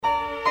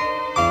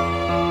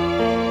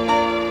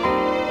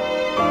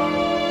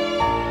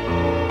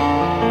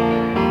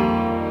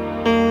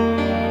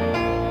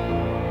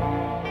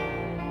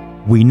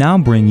We now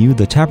bring you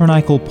the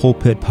Tabernacle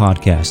Pulpit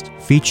Podcast,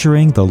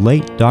 featuring the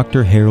late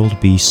Dr. Harold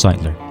B.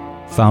 Sightler,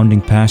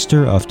 founding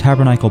pastor of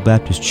Tabernacle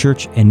Baptist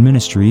Church and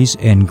Ministries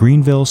in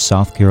Greenville,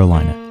 South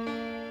Carolina.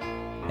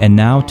 And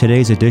now,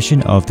 today's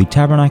edition of the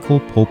Tabernacle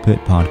Pulpit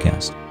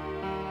Podcast.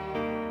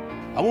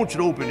 I want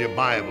you to open your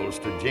Bibles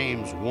to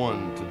James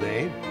 1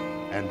 today,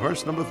 and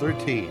verse number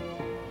 13.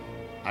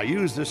 I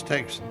used this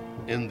text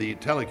in the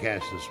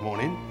telecast this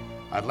morning.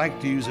 I'd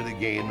like to use it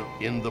again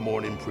in the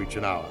morning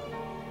preaching hour.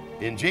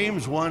 In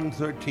James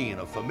 1:13,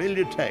 a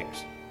familiar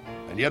text,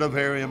 and yet a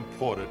very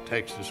important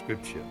text of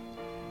Scripture.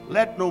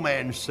 Let no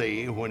man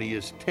say when he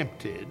is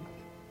tempted,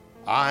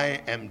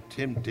 I am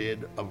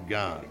tempted of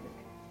God.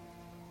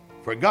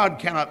 For God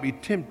cannot be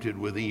tempted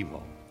with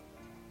evil,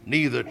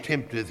 neither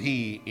tempteth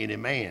he any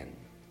man.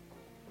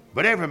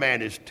 But every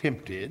man is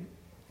tempted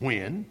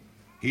when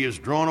he is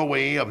drawn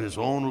away of his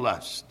own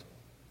lust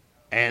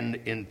and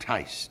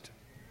enticed.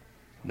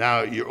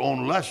 Now, your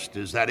own lust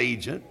is that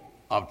agent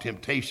of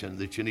temptation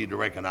that you need to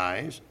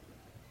recognize.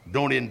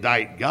 Don't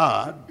indict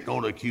God.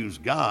 Don't accuse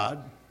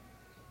God.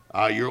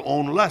 Your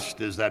own lust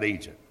is that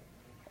agent.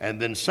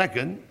 And then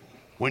second,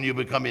 when you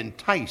become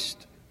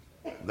enticed,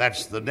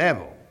 that's the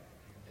devil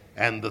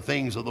and the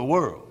things of the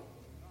world.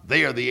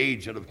 They are the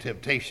agent of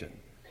temptation.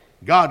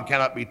 God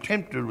cannot be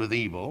tempted with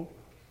evil,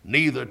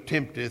 neither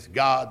tempteth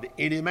God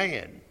any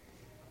man.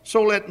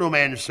 So let no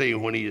man say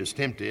when he is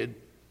tempted,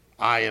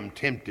 I am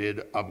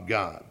tempted of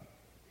God.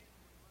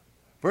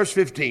 Verse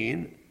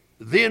 15,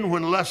 then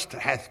when lust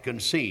hath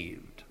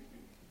conceived,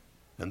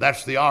 and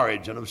that's the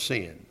origin of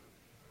sin.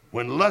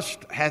 When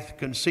lust hath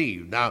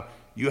conceived. Now,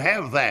 you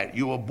have that.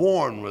 You were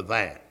born with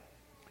that.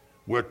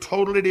 We're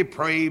totally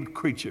depraved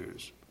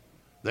creatures.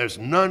 There's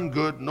none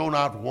good, no,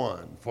 not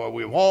one. For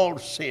we've all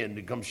sinned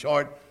and come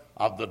short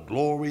of the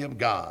glory of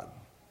God,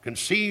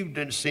 conceived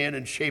in sin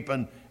and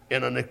shapen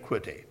in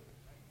iniquity.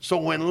 So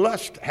when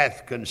lust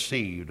hath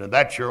conceived, and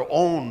that's your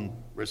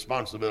own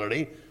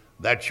responsibility,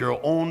 that's your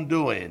own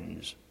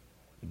doings.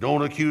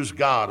 Don't accuse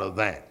God of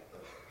that.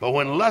 But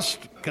when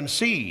lust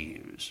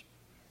conceives,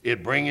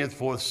 it bringeth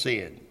forth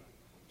sin.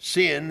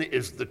 Sin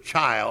is the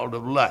child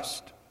of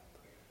lust.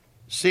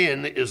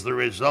 Sin is the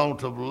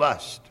result of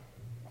lust.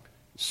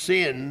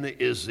 Sin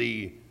is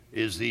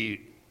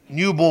the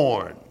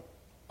newborn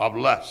of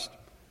lust.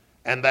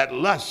 And that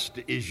lust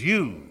is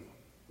you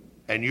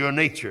and your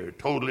nature,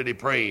 totally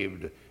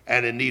depraved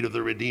and in need of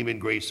the redeeming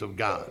grace of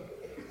God.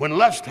 When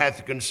lust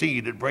hath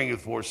conceived, it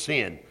bringeth forth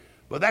sin.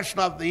 But that's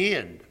not the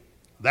end.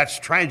 That's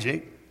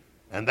tragic,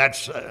 and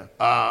that's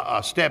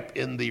a step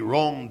in the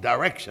wrong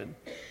direction.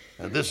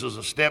 And this is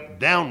a step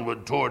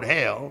downward toward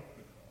hell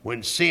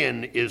when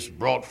sin is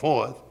brought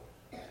forth.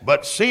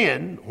 But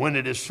sin, when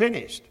it is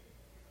finished,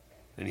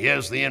 and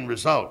here's the end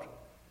result.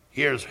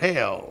 Here's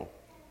hell.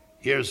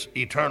 Here's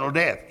eternal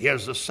death.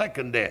 Here's the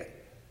second death.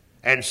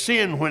 And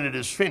sin, when it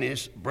is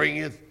finished,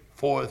 bringeth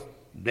forth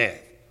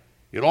death.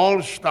 It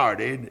all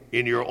started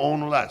in your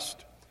own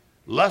lust.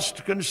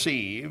 Lust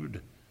conceived,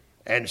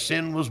 and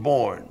sin was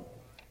born.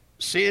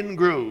 Sin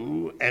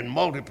grew and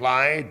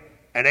multiplied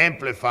and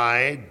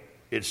amplified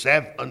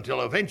itself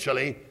until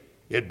eventually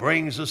it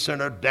brings the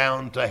sinner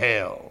down to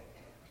hell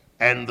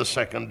and the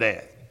second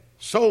death.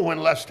 So when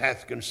lust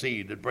hath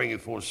conceived, it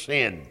bringeth forth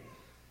sin.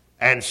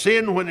 And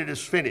sin, when it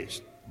is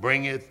finished,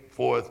 bringeth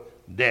forth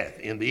death.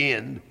 In the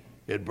end,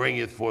 it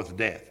bringeth forth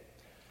death.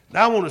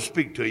 Now I want to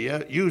speak to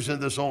you, using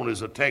this only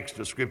as a text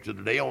of Scripture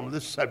today, on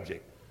this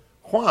subject.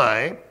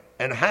 Why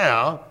and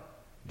how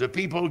do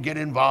people get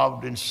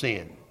involved in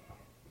sin?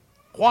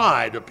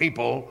 Why do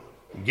people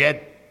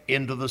get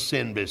into the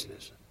sin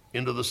business,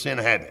 into the sin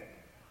habit,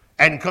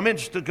 and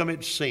commence to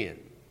commit sin?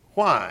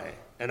 Why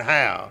and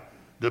how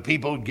do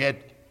people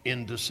get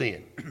into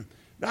sin?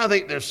 Now I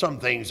think there's some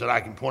things that I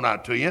can point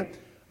out to you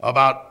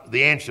about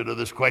the answer to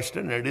this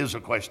question, and it is a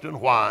question.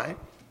 Why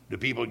do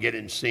people get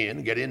into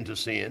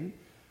sin?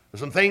 There's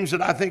some things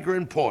that I think are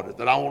important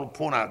that I want to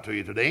point out to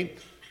you today,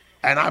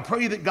 and I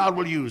pray that God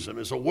will use them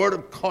as a word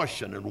of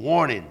caution and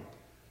warning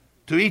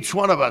to each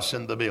one of us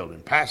in the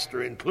building,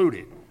 pastor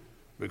included,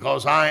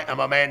 because I am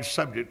a man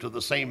subject to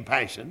the same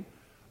passion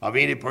of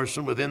any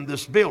person within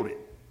this building.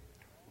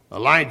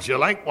 Elijah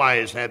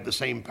likewise had the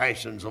same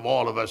passions of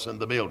all of us in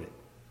the building,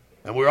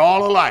 and we're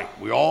all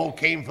alike. We all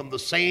came from the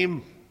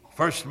same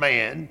first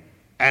man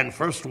and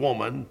first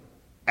woman,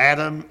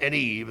 Adam and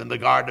Eve, in the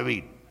Garden of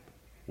Eden.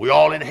 We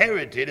all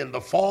inherited in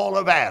the fall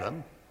of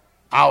Adam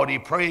our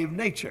depraved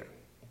nature.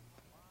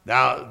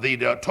 Now, the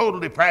total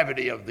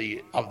depravity of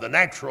the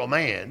natural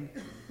man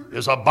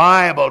is a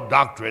Bible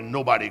doctrine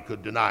nobody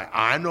could deny.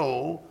 I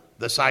know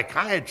the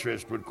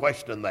psychiatrist would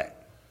question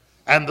that,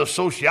 and the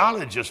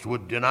sociologist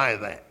would deny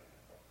that.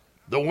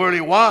 The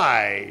worldly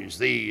wise,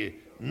 the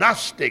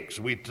Gnostics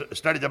we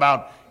studied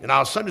about in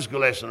our Sunday school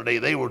lesson today,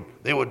 they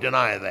would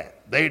deny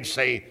that. They'd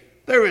say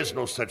there is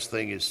no such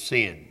thing as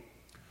sin.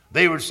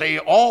 They would say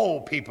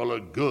all people are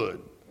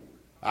good.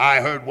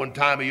 I heard one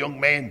time a young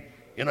man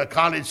in a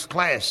college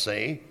class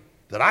say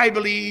that I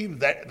believe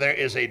that there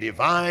is a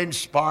divine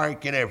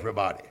spark in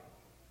everybody.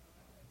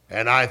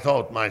 And I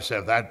thought to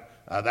myself,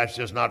 That's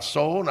just not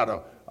so,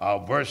 not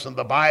a verse in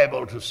the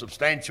Bible to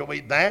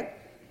substantiate that.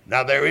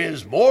 Now, there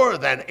is more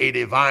than a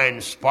divine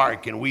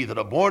spark in we that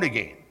are born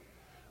again.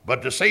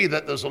 But to say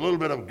that there's a little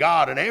bit of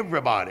God in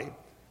everybody,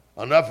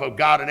 enough of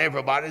God in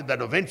everybody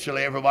that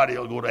eventually everybody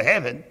will go to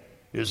heaven,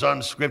 is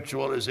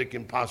unscriptural as it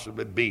can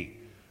possibly be.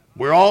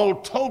 We're all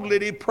totally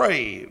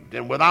depraved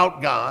and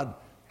without God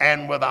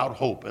and without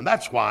hope. And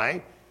that's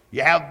why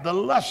you have the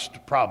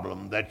lust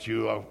problem that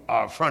you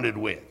are fronted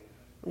with.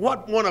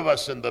 What one of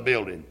us in the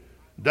building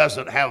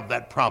doesn't have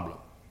that problem?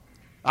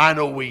 I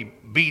know we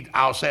beat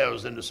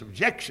ourselves into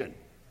subjection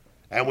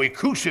and we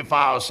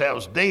crucify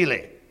ourselves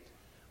daily.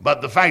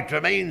 But the fact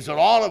remains that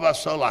all of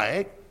us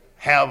alike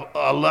have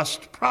a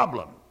lust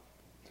problem.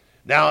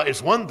 Now,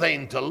 it's one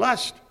thing to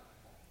lust.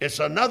 It's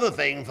another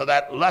thing for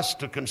that lust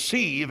to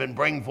conceive and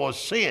bring forth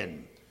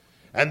sin.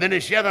 And then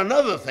it's yet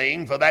another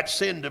thing for that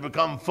sin to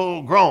become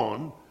full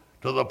grown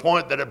to the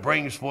point that it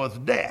brings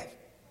forth death.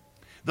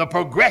 The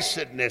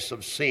progressiveness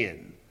of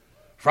sin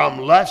from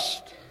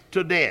lust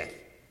to death.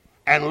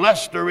 And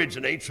lust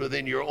originates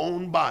within your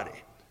own body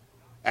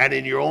and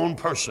in your own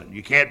person.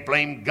 You can't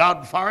blame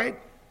God for it.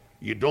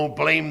 You don't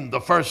blame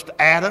the first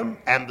Adam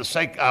and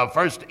the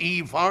first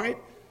Eve for it.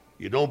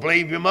 You don't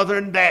blame your mother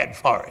and dad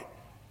for it.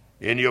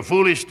 And you're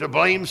foolish to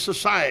blame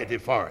society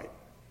for it.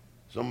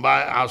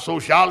 Our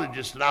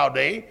sociologists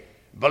nowadays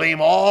blame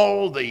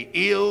all the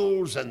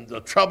ills and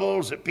the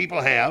troubles that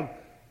people have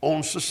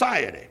on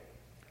society.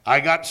 I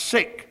got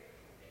sick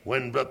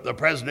when the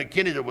President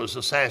Kennedy was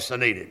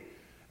assassinated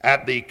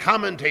at the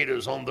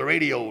commentators on the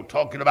radio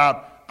talking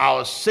about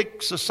our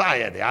sick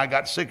society. I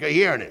got sick of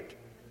hearing it.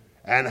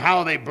 And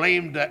how they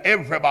blamed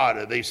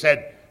everybody. They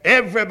said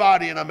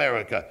everybody in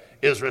America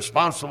is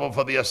responsible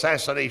for the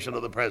assassination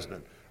of the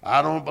president.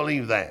 I don't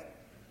believe that.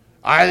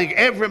 I think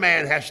every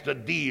man has to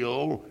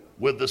deal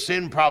with the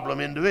sin problem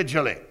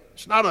individually.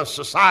 It's not a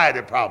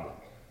society problem.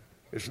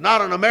 It's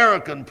not an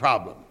American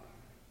problem.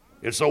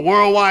 It's a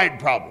worldwide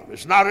problem.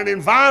 It's not an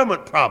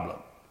environment problem.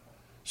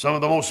 Some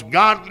of the most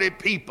godly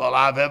people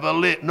I've ever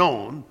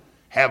known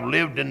have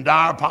lived in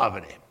dire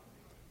poverty.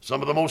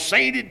 Some of the most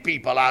sainted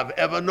people I've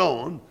ever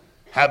known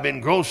have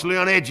been grossly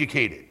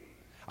uneducated.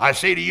 I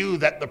say to you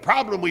that the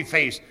problem we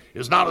face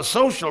is not a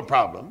social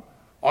problem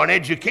or an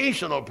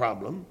educational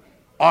problem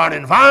or an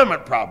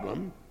environment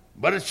problem,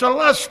 but it's a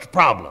lust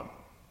problem.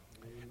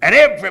 And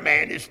every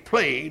man is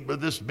plagued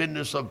with this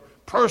business of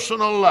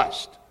personal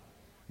lust.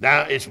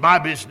 Now, it's my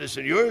business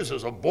and yours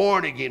as a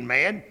born-again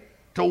man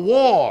to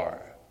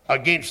war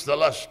against the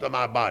lust of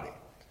my body.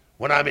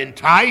 When I'm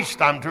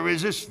enticed, I'm to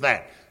resist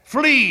that.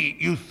 Flee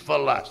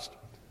youthful lust.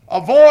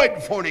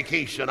 Avoid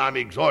fornication, I'm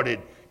exhorted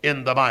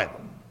in the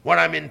Bible. When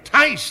I'm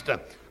enticed,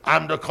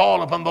 I'm to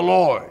call upon the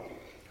Lord.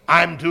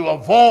 I'm to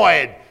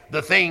avoid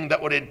the thing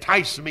that would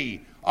entice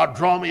me or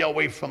draw me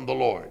away from the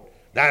Lord.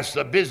 That's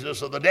the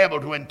business of the devil,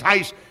 to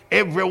entice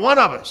every one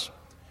of us.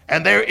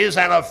 And there is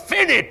an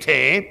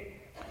affinity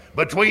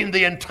between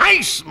the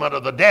enticement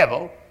of the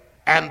devil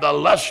and the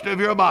lust of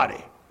your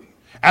body.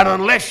 And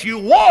unless you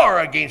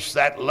war against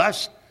that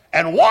lust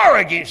and war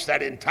against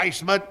that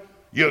enticement,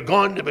 you're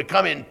going to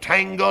become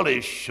entangled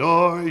as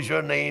sure as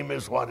your name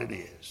is what it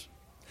is.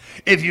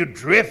 If you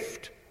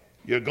drift,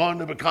 you're going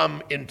to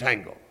become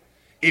entangled.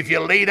 If you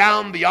lay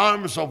down the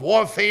arms of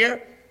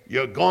warfare,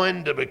 you're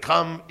going to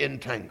become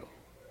entangled.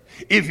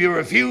 If you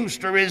refuse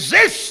to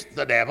resist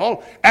the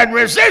devil and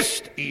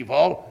resist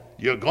evil,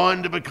 you're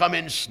going to become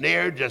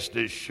ensnared just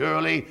as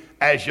surely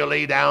as you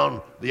lay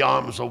down the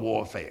arms of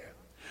warfare.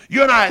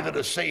 You and I that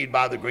are saved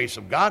by the grace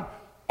of God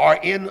are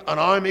in an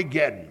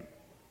Armageddon.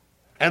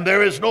 And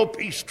there is no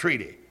peace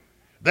treaty.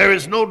 There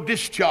is no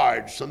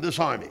discharge from this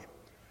army.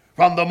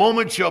 From the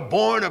moment you're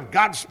born of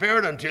God's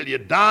Spirit until you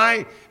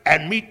die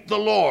and meet the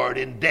Lord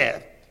in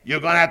death,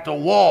 you're going to have to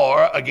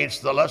war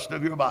against the lust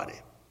of your body.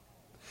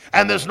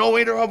 And there's no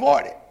way to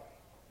avoid it.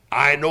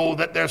 I know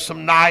that there's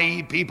some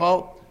naive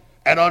people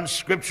and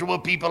unscriptural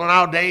people in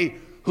our day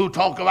who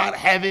talk about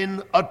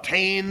having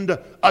attained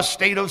a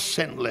state of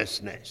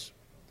sinlessness.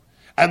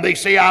 And they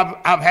say,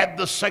 I've had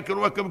the second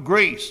work of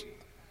grace,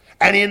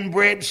 and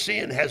inbred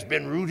sin has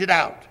been rooted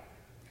out.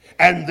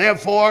 And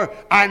therefore,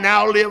 I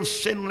now live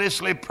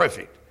sinlessly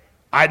perfect.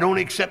 I don't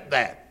accept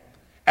that.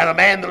 And a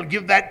man that will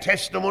give that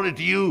testimony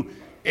to you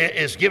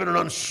is given an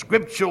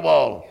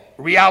unscriptural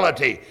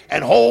reality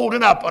and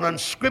holding up an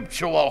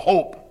unscriptural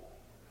hope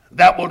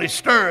that will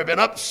disturb and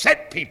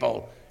upset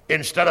people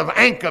instead of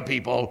anchor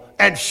people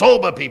and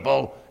sober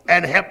people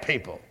and help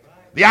people.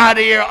 The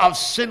idea of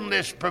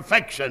sinless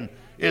perfection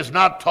is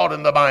not taught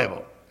in the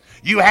Bible.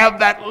 You have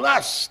that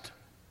lust.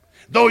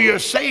 Though you're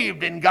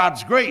saved in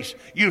God's grace,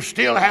 you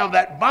still have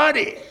that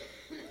body.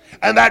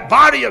 And that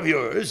body of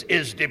yours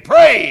is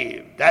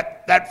depraved.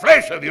 That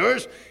flesh of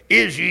yours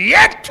is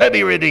yet to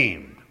be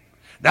redeemed.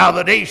 Now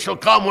the day shall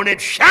come when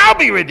it shall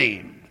be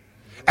redeemed.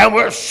 And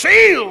we're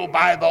sealed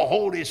by the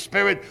Holy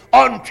Spirit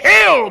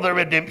until the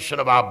redemption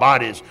of our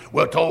bodies.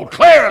 We're told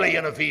clearly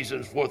in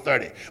Ephesians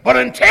 4:30. But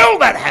until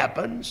that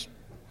happens,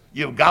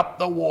 you've got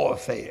the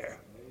warfare.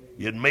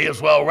 You may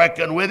as well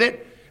reckon with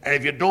it And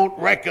if you don't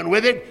reckon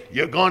with it,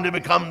 you're going to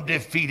become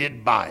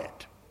defeated by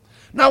it.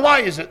 Now, why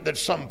is it that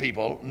some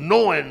people,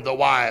 knowing the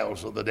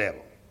wiles of the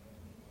devil,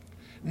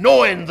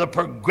 knowing the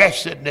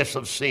progressiveness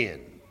of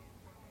sin,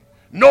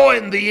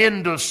 knowing the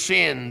end of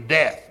sin,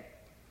 death,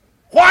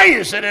 why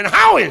is it and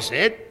how is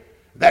it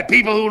that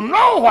people who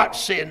know what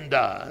sin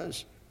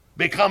does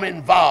become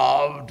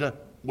involved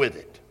with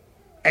it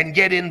and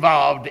get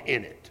involved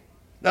in it?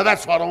 Now,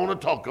 that's what I want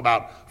to talk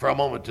about for a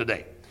moment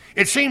today.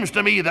 It seems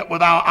to me that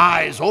with our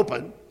eyes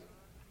open,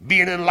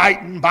 being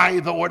enlightened by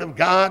the Word of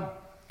God,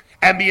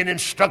 and being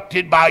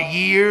instructed by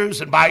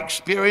years and by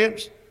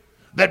experience,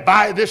 that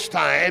by this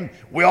time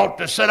we ought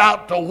to set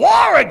out to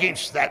war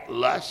against that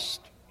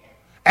lust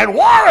and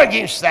war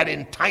against that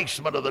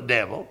enticement of the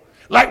devil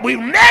like we've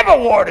never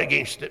warred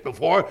against it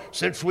before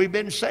since we've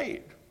been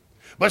saved.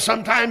 But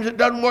sometimes it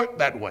doesn't work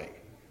that way.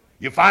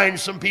 You find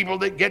some people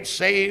that get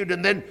saved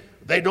and then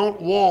they don't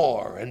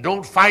war and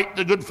don't fight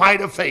the good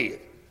fight of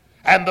faith.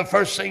 And the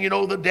first thing you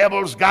know, the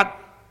devil's got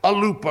a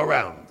loop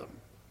around them.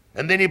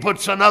 And then he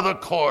puts another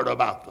cord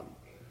about them.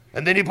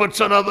 And then he puts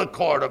another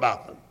cord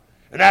about them.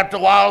 And after a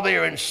while, they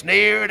are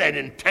ensnared and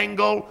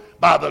entangled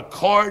by the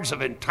cords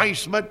of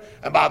enticement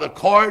and by the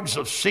cords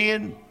of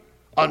sin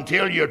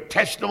until your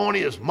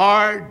testimony is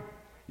marred,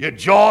 your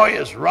joy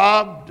is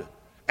robbed,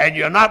 and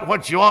you're not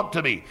what you ought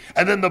to be.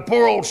 And then the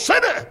poor old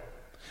sinner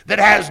that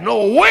has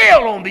no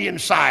will on the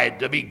inside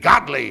to be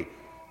godly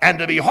and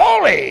to be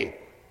holy,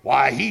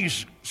 why,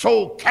 he's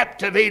so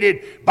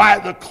captivated by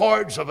the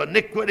cords of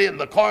iniquity and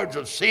the cords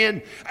of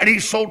sin, and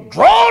he's so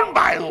drawn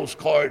by those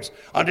cords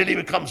until he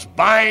becomes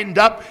bound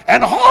up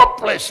and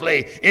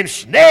hopelessly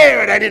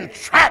ensnared and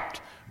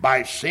entrapped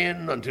by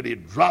sin until he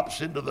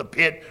drops into the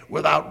pit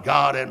without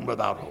God and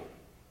without hope.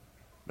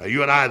 Now,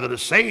 you and I that are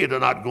saved are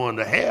not going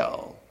to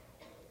hell.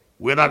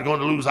 We're not going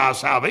to lose our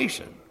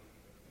salvation.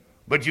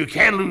 But you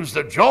can lose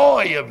the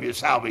joy of your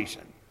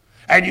salvation,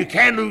 and you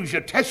can lose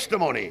your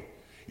testimony.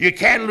 You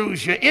can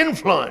lose your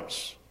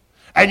influence,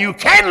 and you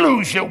can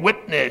lose your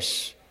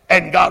witness,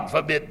 and God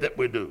forbid that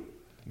we do.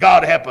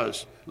 God help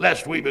us,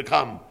 lest we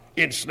become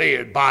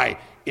ensnared by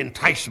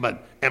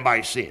enticement and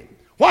by sin.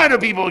 Why do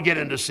people get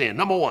into sin?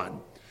 Number one,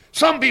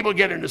 some people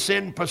get into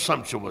sin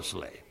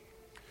presumptuously,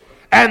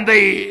 and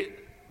they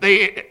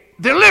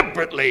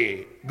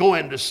deliberately go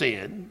into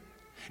sin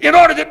in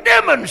order to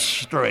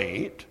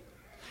demonstrate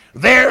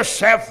their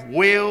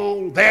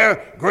self-will,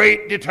 their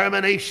great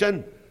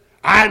determination.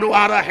 I know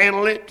how to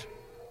handle it.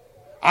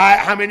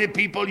 How many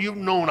people you've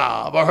known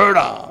of or heard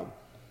of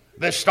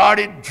that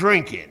started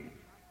drinking,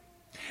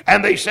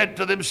 and they said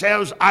to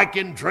themselves, I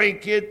can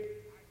drink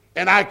it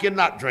and I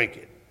cannot drink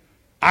it.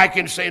 I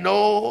can say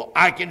no,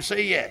 I can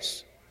say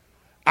yes.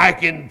 I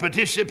can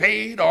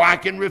participate or I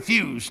can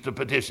refuse to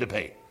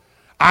participate.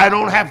 I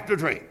don't have to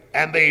drink.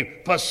 And they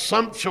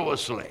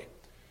presumptuously,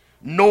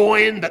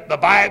 knowing that the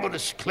Bible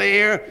is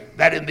clear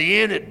that in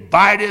the end it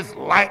biteth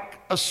like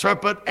a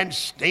serpent and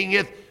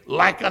stingeth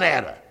like an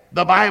adder.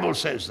 The Bible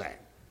says that.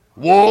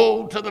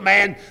 Woe to the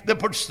man that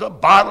puts the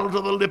bottle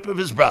to the lip of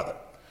his brother,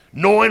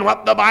 knowing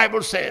what the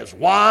Bible says.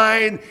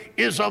 Wine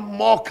is a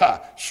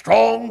mocker,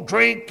 strong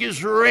drink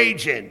is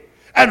raging,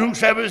 and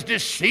whosoever is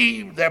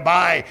deceived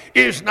thereby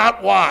is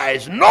not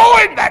wise,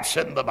 knowing that's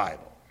in the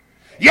Bible.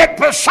 Yet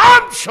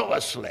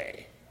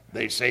presumptuously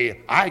they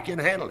say, I can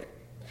handle it.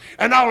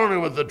 And not only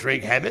with the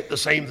drink habit, the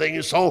same thing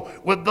is so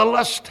with the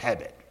lust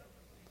habit.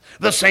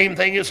 The same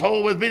thing is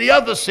so with many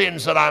other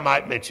sins that I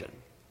might mention.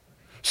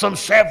 Some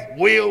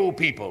self-will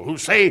people who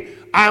say,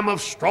 I'm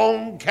of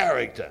strong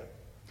character.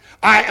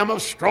 I am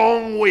of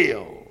strong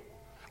will.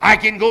 I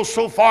can go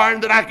so far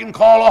that I can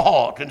call a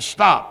halt and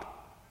stop.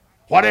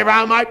 Whatever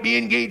I might be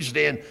engaged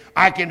in,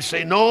 I can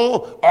say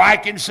no or I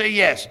can say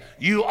yes.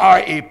 You are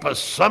a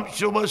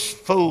presumptuous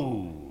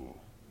fool.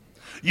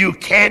 You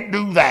can't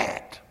do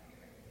that.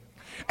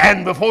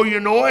 And before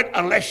you know it,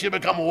 unless you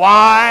become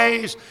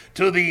wise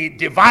to the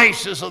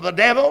devices of the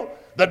devil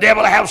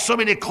will have so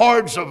many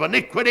cords of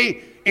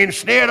iniquity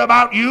ensnared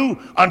about you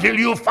until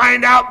you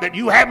find out that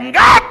you haven't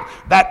got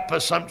that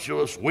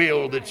presumptuous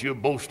will that you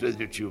boasted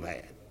that you've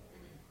had.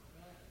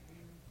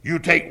 You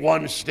take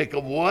one stick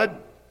of wood,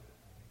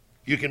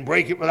 you can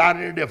break it without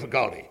any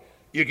difficulty.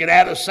 You can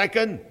add a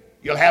second,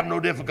 you'll have no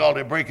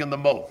difficulty breaking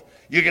them both.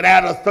 You can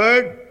add a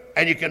third,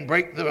 and you can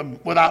break them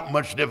without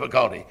much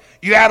difficulty.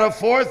 You add a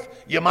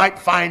fourth, you might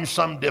find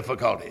some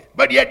difficulty,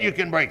 but yet you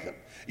can break them.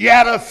 You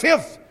add a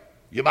fifth,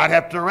 you might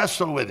have to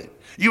wrestle with it.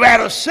 You add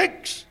a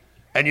sixth,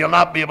 and you'll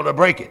not be able to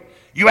break it.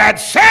 You add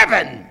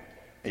seven,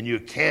 and you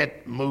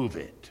can't move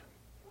it.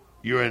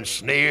 You're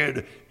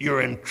ensnared,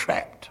 you're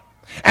entrapped.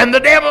 And the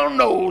devil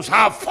knows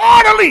how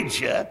far to lead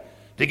you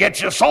to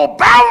get you so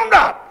bound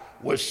up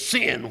with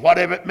sin,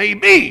 whatever it may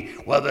be,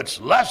 whether it's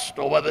lust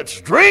or whether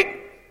it's drink.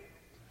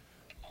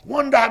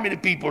 Wonder how many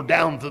people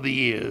down through the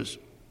years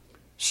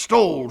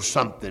stole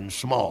something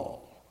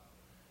small.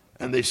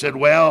 And they said,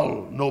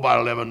 well,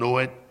 nobody will ever know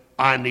it.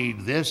 I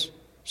need this.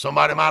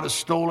 Somebody might have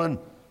stolen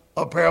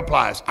a pair of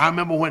pliers. I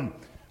remember when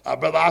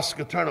Brother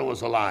Oscar Turner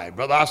was alive.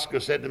 Brother Oscar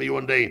said to me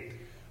one day,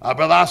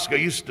 Brother Oscar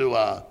used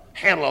to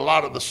handle a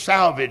lot of the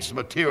salvage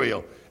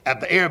material at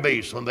the air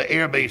base when the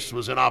air base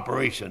was in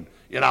operation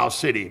in our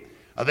city.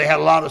 They had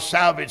a lot of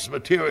salvage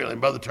material, and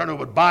Brother Turner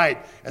would buy it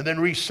and then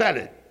resell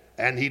it.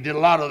 And he did a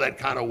lot of that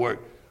kind of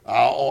work,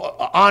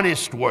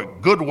 honest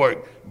work, good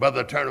work.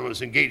 Brother Turner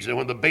was engaged in.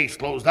 When the base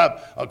closed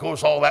up, of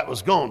course, all that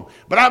was gone.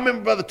 But I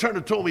remember Brother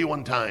Turner told me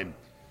one time,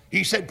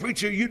 he said,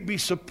 "Preacher, you'd be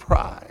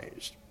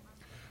surprised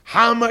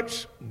how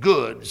much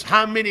goods,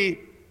 how many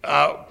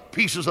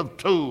pieces of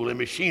tool and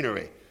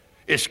machinery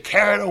is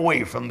carried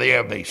away from the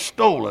air base,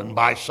 stolen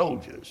by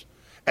soldiers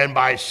and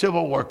by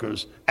civil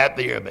workers at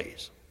the air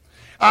base."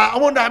 I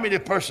wonder how many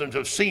persons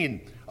have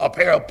seen a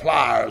pair of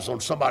pliers on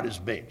somebody's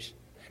bench.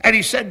 And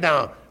he said,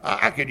 "Now,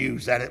 I could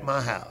use that at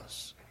my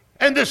house.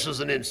 And this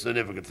is an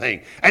insignificant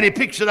thing." And he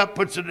picks it up,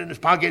 puts it in his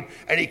pocket,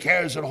 and he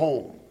carries it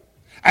home.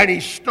 And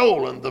he's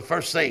stolen the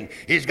first thing.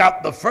 He's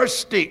got the first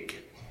stick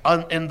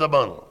in the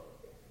bundle.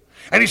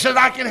 And he says,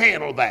 "I can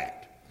handle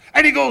that."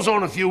 And he goes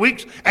on a few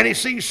weeks, and he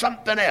sees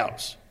something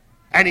else.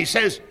 And he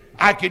says,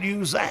 "I could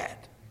use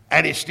that."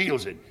 And he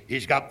steals it.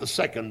 He's got the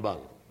second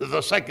bundle,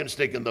 the second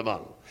stick in the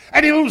bundle.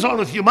 And he moves on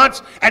a few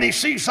months, and he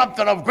sees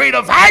something of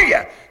greater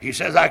value. He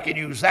says, "I can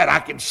use that. I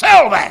can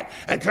sell that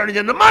and turn it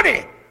into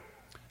money."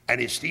 And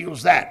he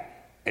steals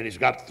that, and he's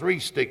got 3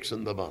 sticks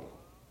in the bundle.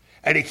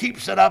 And he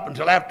keeps it up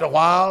until after a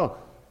while,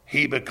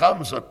 he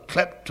becomes a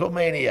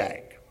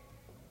kleptomaniac.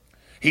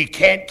 He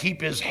can't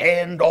keep his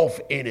hand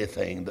off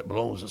anything that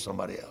belongs to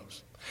somebody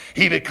else.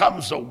 He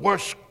becomes the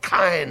worst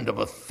kind of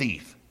a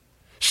thief,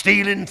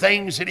 stealing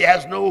things that he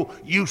has no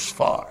use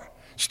for,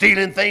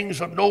 stealing things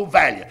of no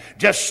value,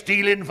 just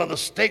stealing for the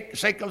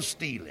sake of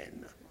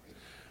stealing.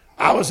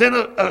 I was in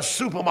a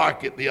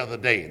supermarket the other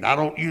day, and I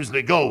don't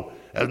usually go.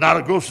 It's not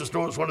a grocery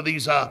store. It's one of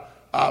these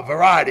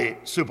variety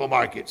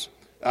supermarkets,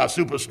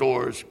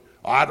 superstores.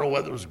 I don't know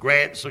whether it was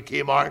Grant's or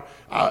Kmart.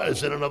 I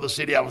was in another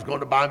city. I was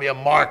going to buy me a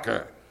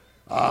marker,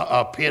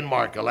 a pen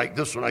marker like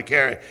this one I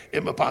carry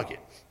in my pocket.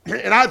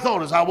 And I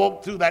thought as I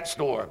walked through that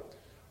store,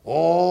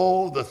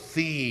 oh, the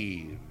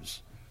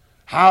thieves,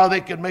 how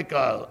they could make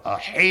a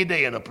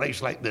heyday in a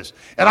place like this.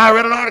 And I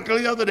read an article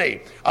the other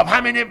day of how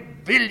many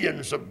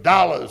billions of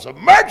dollars of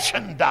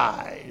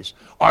merchandise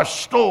are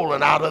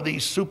stolen out of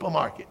these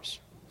supermarkets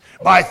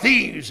by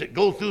thieves that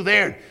go through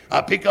there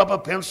and pick up a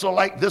pencil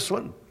like this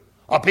one,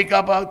 or pick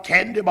up a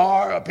candy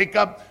bar, or pick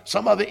up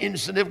some other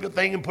insignificant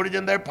thing and put it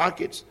in their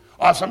pockets,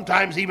 or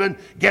sometimes even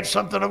get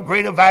something of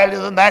greater value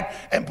than that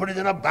and put it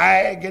in a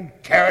bag and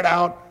carry it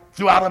out.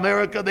 Throughout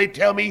America, they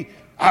tell me,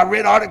 I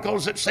read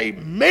articles that say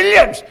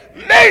millions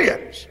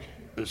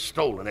is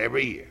stolen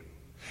every year.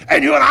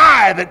 And you and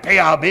I that pay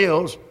our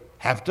bills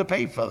have to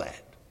pay for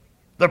that.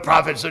 The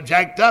profits are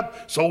jacked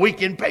up so we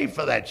can pay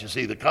for that. You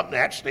see, the company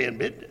has to stay in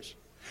business.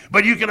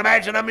 But you can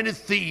imagine how many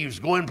thieves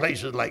go in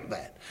places like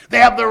that. They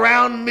have the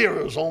round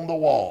mirrors on the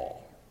wall.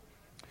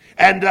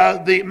 And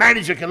the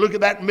manager can look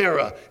at that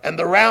mirror, and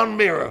the round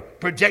mirror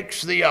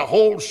projects the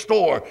whole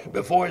store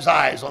before his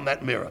eyes on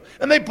that mirror.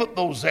 And they put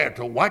those there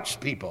to watch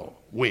people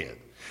with.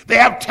 They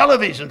have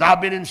televisions.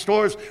 I've been in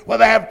stores where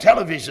they have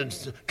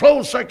televisions,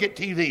 closed-circuit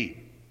TV.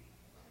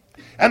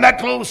 And that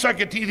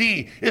closed-circuit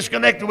TV is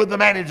connected with the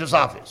manager's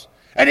office.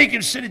 And he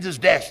can sit at his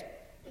desk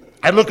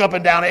and look up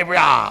and down every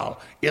aisle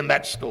in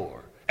that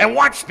store and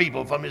watch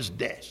people from his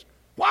desk.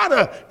 Why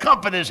do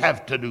companies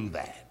have to do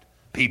that?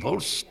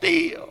 People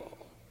steal.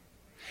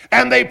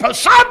 And they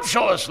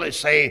presumptuously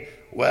say,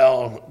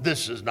 well,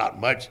 this is not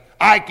much.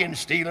 I can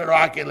steal it or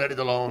I can let it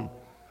alone.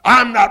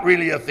 I'm not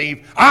really a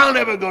thief. I'll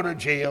never go to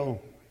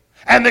jail.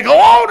 And they go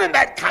on in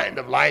that kind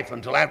of life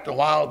until after a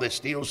while they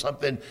steal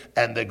something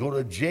and they go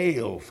to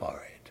jail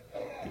for it,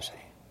 you see.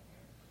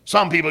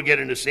 Some people get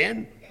into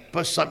sin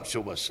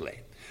presumptuously.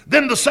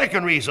 Then the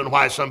second reason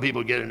why some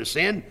people get into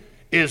sin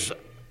is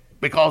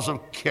because of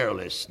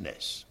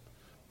carelessness.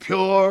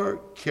 Pure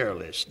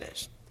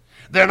carelessness.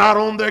 They're not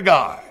on their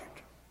guard.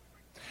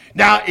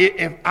 Now,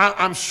 if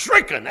I'm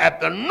stricken at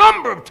the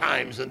number of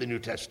times in the New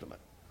Testament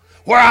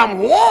where I'm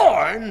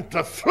warned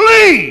to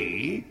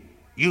flee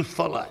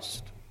youthful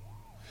lust,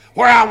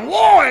 where I'm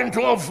warned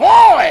to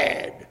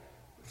avoid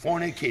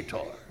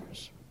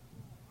fornicators.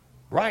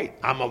 Right,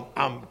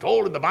 I'm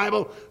told in the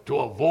Bible to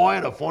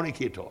avoid a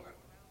fornicator.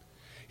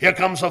 Here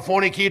comes a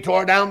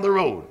fornicator down the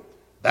road.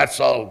 That's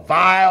a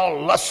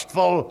vile,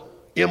 lustful,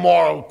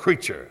 immoral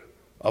creature,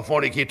 a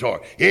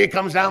fornicator. Here he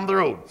comes down the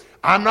road.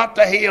 I'm not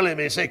to hail him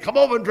and say, come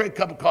over and drink a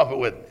cup of coffee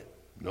with me.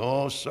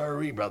 No,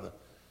 sirree, brother.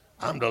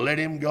 I'm to let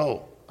him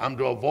go. I'm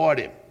to avoid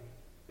him.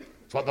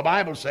 That's what the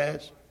Bible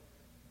says.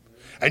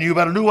 And you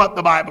better know what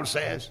the Bible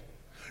says.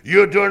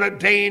 You're doing a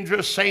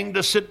dangerous thing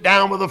to sit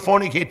down with a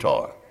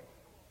fornicator.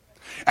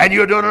 And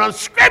you're doing an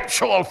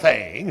unscriptural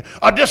thing,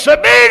 a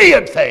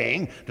disobedient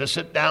thing to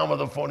sit down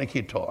with a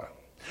fornicator.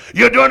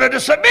 You're doing a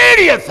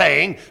disobedient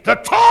thing to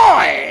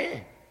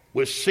toy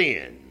with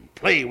sin,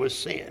 play with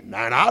sin.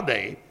 Now in our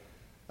day,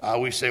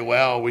 we say,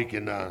 well, we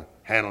can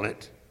handle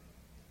it.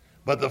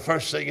 But the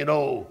first thing you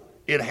know,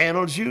 it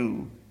handles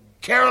you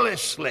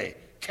carelessly.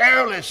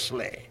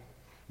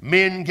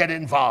 Men get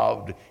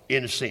involved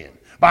in sin.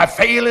 by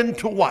failing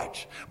to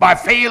watch, by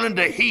failing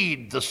to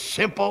heed the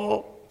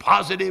simple,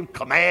 positive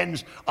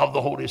commands of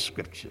the Holy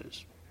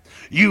Scriptures.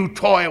 You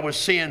toy with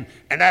sin,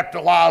 and after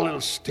a while it'll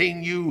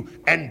sting you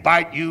and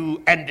bite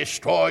you and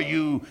destroy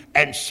you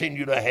and send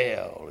you to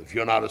hell if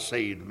you're not a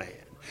saved man.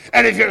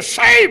 And if you're a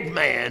saved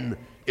man,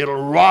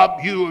 it'll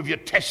rob you of your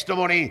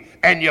testimony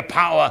and your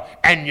power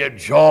and your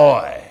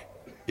joy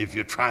if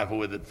you trifle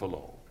with it for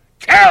long.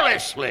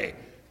 Carelessly,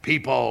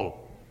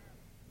 people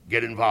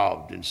get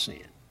involved in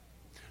sin.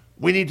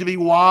 We need to be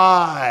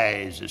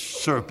wise as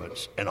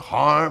serpents and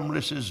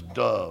harmless as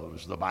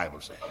doves, the Bible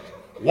says.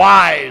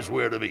 Wise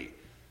we're to be.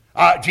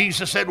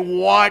 Jesus said,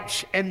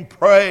 watch and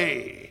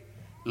pray,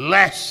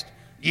 lest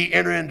ye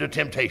enter into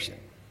temptation.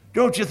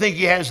 Don't you think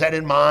he has that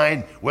in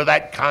mind with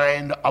that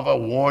kind of a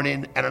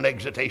warning and an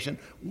exhortation?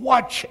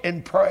 Watch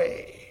and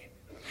pray.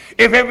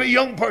 If every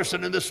young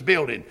person in this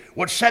building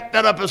would set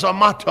that up as a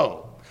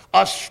motto,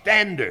 a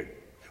standard,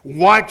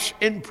 watch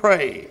and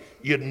pray,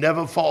 you'd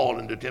never fall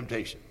into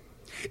temptation.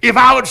 If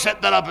I would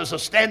set that up as a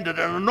standard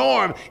and a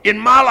norm in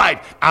my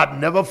life, I'd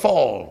never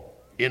fall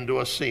into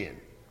a sin.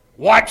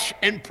 Watch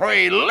and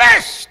pray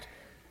lest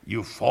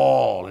you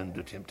fall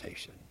into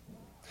temptation.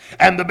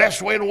 And the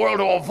best way in the world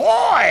to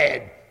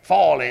avoid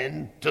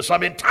falling to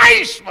some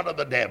enticement of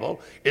the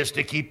devil is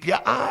to keep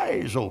your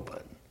eyes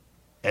open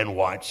and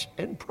watch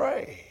and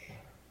pray.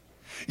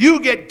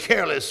 You get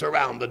careless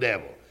around the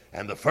devil,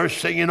 and the first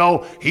thing you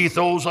know, he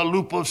throws a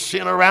loop of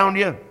sin around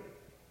you,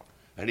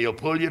 and he'll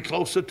pull you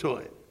closer to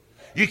it.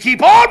 You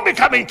keep on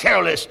becoming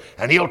careless,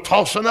 and he'll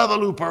toss another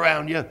loop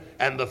around you,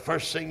 and the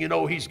first thing you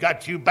know, he's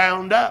got you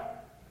bound up.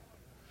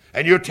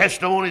 And your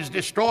testimony is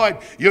destroyed.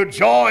 Your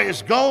joy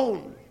is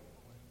gone.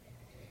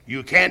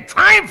 You can't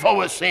triumph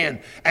over sin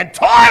and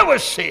toy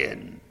with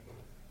sin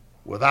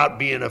without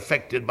being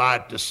affected by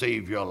it to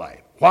save your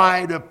life.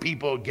 Why do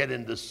people get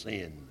into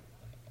sin?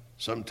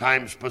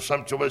 Sometimes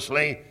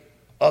presumptuously,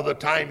 other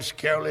times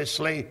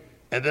carelessly,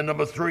 and then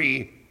number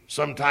three,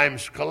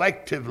 sometimes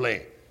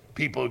collectively.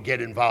 People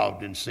get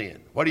involved in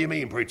sin. What do you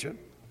mean, preacher?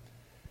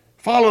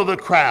 Follow the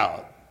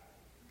crowd.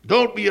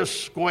 Don't be a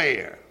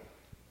square.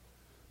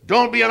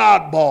 Don't be an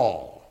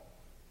oddball.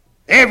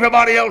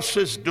 Everybody else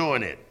is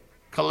doing it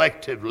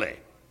collectively.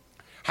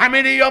 How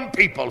many young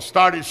people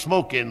started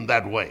smoking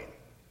that way?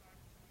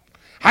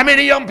 How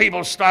many young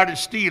people started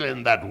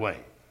stealing that way?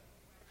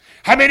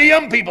 How many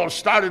young people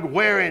started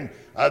wearing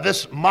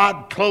this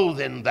mod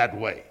clothing that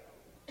way?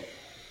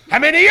 How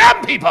many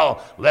young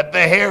people let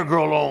their hair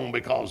grow long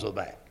because of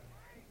that?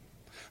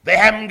 They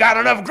haven't got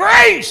enough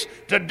grace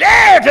to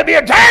dare to be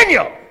a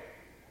Daniel.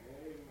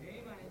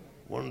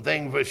 One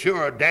thing for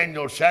sure,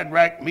 Daniel,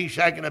 Shadrach,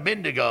 Meshach, and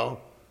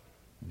Abednego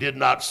did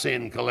not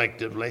sin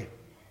collectively.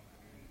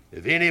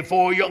 If any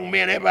four young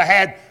men ever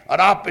had an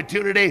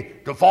opportunity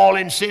to fall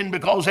in sin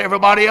because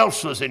everybody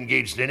else was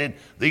engaged in it,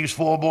 these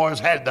four boys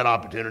had that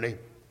opportunity.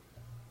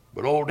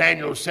 But old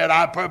Daniel said,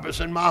 I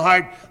purpose in my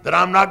heart that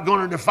I'm not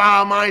going to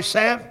defile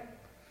myself.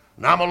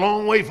 And I'm a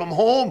long way from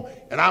home,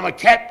 and I'm a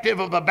captive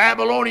of the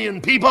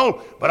Babylonian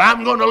people, but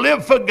I'm going to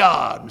live for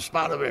God in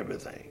spite of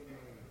everything.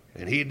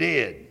 And he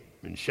did.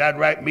 And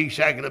Shadrach,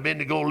 Meshach, and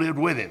Abednego lived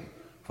with him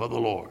for the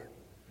Lord.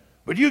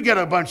 But you get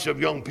a bunch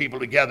of young people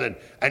together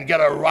and get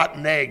a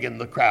rotten egg in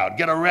the crowd,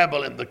 get a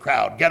rebel in the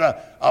crowd, get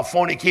a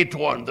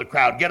fornicator in the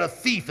crowd, get a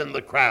thief in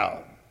the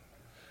crowd,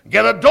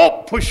 get a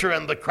dope pusher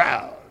in the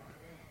crowd.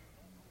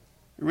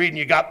 The reason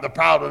you got the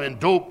problem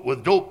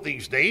with dope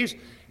these days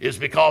is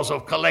because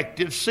of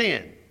collective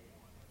sin.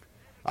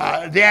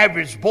 The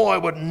average boy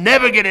would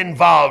never get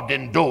involved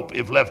in dope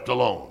if left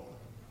alone.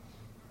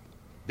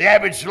 The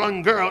average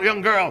young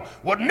girl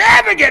would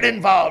never get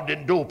involved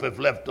in dope if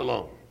left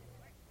alone.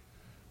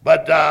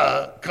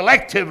 But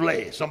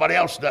collectively, somebody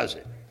else does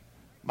it.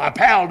 My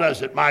pal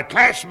does it. My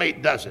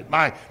classmate does it.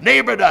 My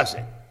neighbor does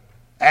it.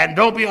 And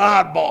don't be an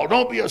oddball.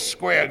 Don't be a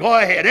square. Go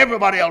ahead.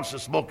 Everybody else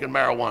is smoking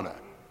marijuana.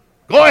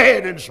 Go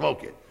ahead and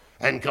smoke it.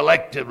 And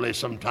collectively,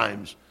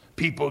 sometimes,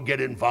 people get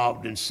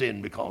involved in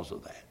sin because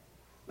of that.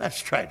 That's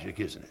tragic,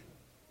 isn't it?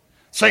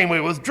 Same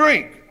way with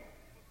drink.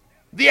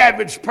 The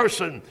average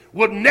person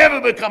would never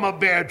become a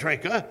beer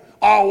drinker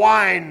or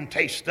wine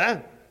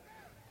taster.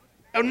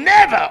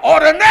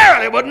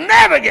 Ordinarily would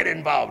never get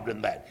involved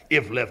in that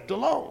if left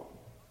alone.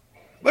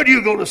 But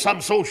you go to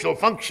some social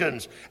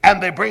functions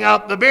and they bring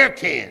out the beer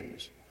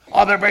cans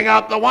or they bring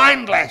out the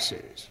wine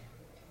glasses.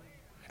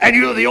 And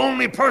you're the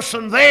only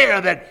person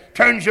there that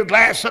turns your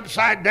glass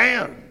upside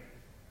down.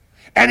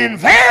 And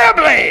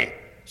invariably,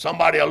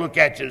 somebody will look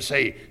at you and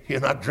say, you're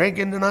not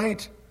drinking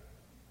tonight?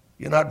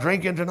 You're not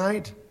drinking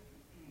tonight?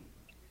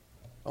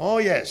 Oh,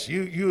 yes,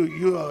 you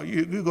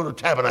go to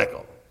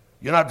Tabernacle.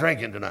 You're not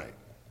drinking tonight.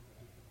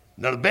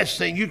 Now, the best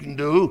thing you can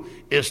do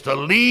is to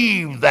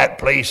leave that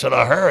place in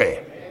a hurry.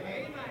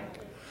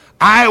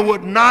 I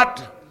would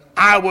not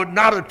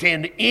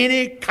attend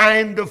any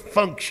kind of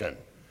function.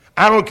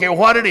 I don't care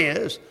what it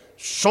is,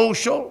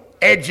 social,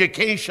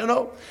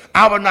 educational.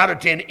 I would not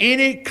attend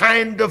any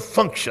kind of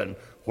function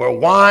where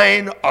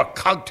wine or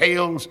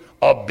cocktails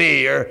or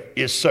beer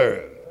is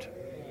served.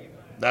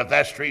 Now, if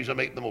that's treason,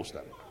 make the most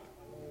of it.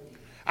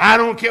 I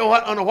don't care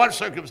under what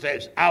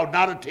circumstance, I would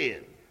not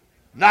attend.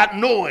 Not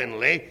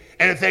knowingly.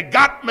 And if they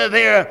got me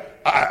there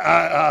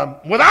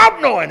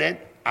without knowing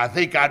it, I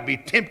think I'd be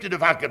tempted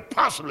if I could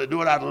possibly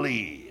do it, I'd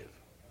leave.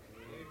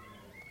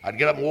 I'd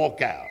get up and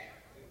walk out.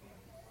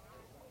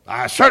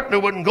 I certainly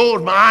wouldn't go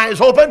with my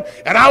eyes open,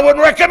 and I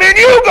wouldn't recommend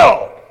you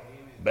go.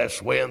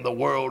 Best way in the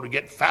world to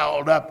get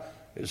fouled up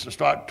is to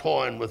start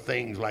toying with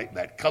things like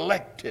that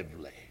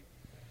collectively.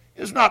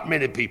 There's not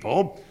many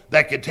people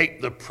that can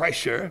take the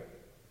pressure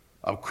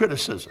of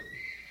criticism.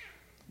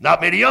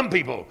 Not many young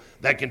people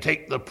that can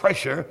take the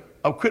pressure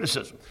of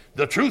criticism.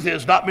 The truth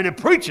is, not many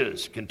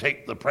preachers can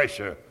take the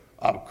pressure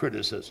of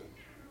criticism.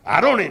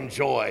 I don't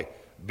enjoy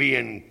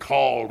being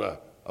called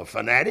a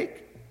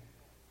fanatic.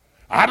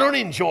 I don't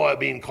enjoy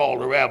being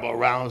called a rabble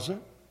rouser,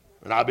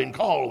 and I've been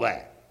called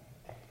that.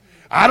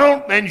 I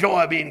don't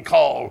enjoy being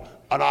called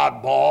an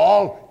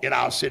oddball in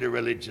our city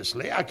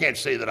religiously. I can't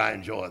say that I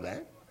enjoy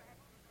that.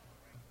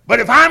 But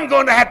if I'm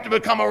going to have to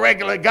become a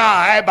regular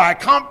guy by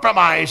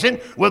compromising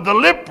with the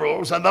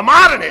liberals and the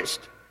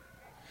modernists,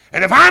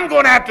 and if I'm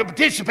going to have to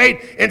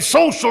participate in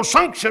social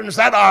functions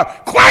that are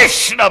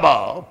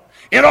questionable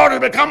in order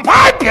to become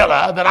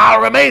popular, then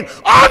I'll remain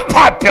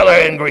unpopular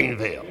in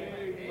Greenville.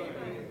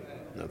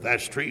 Now, if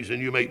that's treason,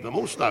 you make the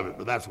most of it,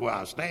 but that's where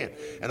I stand.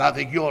 And I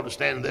think you ought to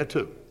stand there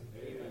too.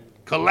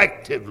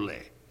 Collectively,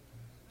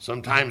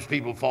 sometimes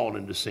people fall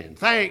into sin.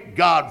 Thank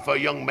God for a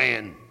young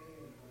man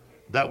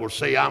that will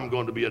say, I'm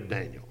going to be a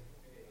Daniel.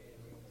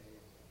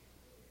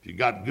 If you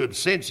got good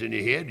sense in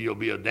your head, you'll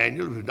be a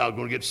Daniel. If you're not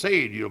going to get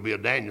saved, you'll be a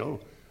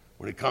Daniel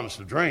when it comes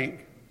to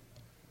drink.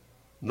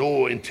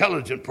 No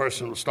intelligent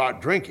person will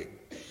start drinking.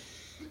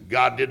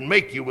 God didn't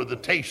make you with a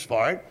taste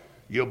for it.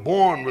 You're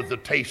born with the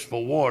taste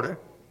for water,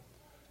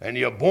 and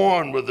you're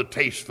born with the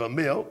taste for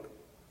milk.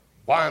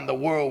 Why in the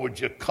world would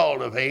you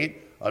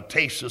cultivate a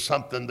taste of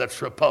something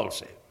that's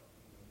repulsive?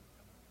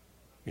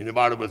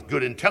 Anybody with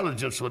good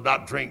intelligence would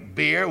not drink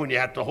beer when you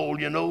have to hold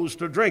your nose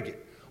to drink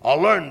it, or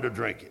learn to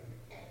drink it,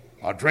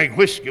 or drink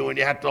whiskey when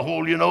you have to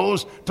hold your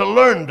nose to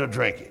learn to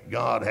drink it.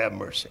 God have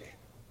mercy.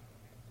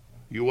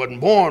 You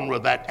wasn't born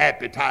with that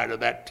appetite or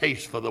that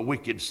taste for the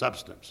wicked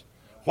substance.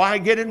 Why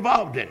get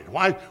involved in it?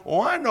 Why?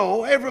 Oh, I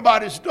know,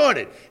 everybody's doing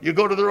it. You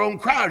go to their own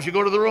crowds, you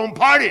go to their own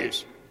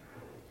parties,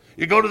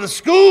 you go to the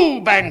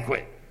school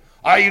banquet,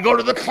 or you go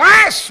to the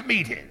class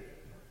meeting.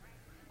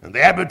 And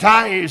they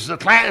advertise the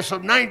class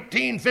of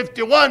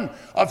 1951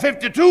 or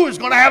 52 is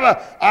going to have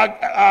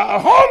a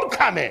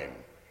homecoming.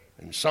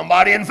 And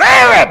somebody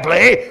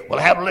invariably will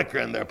have liquor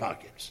in their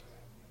pockets.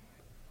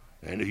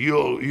 And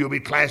you'll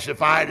be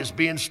classified as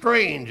being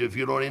strange if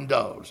you don't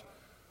indulge.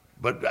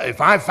 But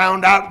if I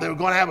found out they were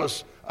going to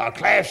have a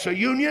class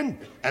reunion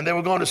and they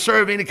were going to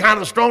serve any kind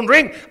of strong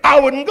drink, I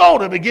wouldn't go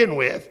to begin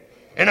with.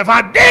 And if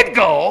I did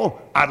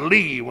go, I'd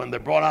leave when they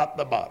brought out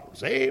the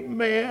bottles.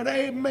 Amen,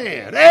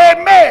 amen,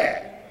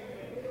 amen.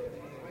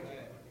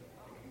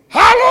 How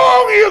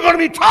long are you going to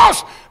be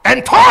tossed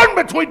and torn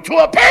between two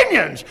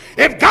opinions?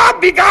 If God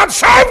be God,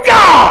 serve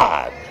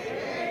God.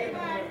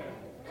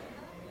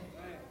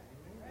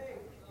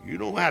 You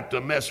don't have to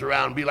mess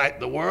around and be like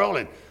the world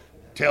and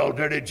tell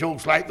dirty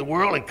jokes like the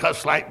world and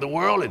cuss like the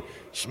world and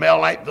smell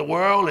like the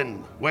world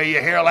and wear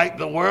your hair like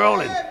the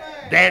world and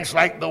dance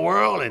like the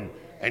world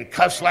and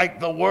cuss like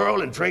the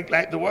world and drink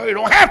like the world. You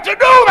don't have to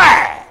do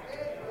that.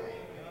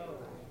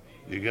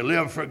 You can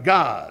live for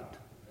God.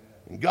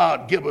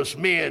 God give us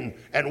men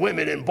and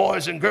women and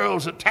boys and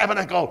girls at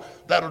Tabernacle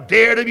that'll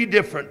dare to be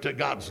different to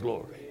God's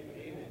glory.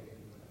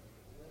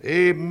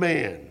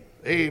 Amen.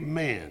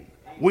 Amen.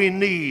 We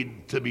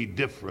need to be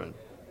different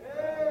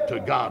to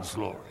God's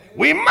glory.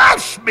 We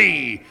must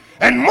be.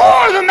 And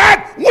more than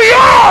that, we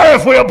are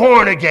if we're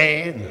born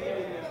again.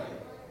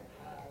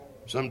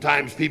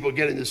 Sometimes people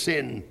get into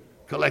sin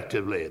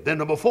collectively. Then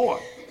number 4,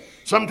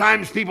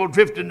 sometimes people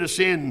drift into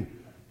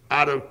sin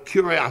out of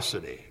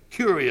curiosity,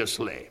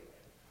 curiously.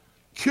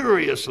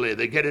 Curiously,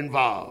 they get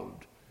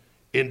involved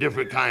in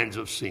different kinds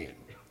of sin.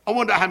 I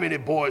wonder how many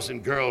boys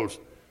and girls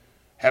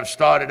have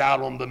started out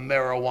on the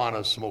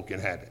marijuana smoking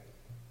habit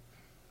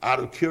out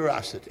of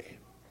curiosity.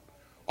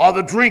 Or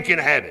the drinking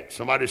habit.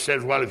 Somebody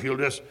says, well, if you'll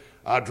just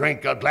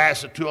drink a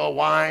glass or two of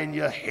wine,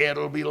 your head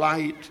will be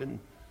light and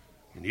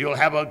you'll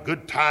have a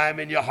good time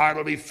and your heart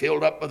will be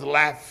filled up with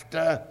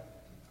laughter.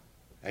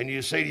 And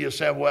you say to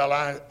yourself, well,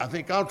 I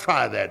think I'll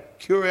try that.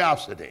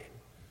 Curiosity.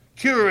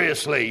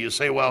 Curiously, you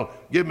say, well,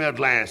 give me a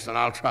glass and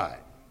I'll try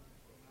it.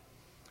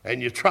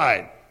 And you try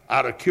it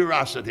out of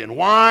curiosity and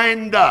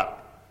wind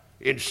up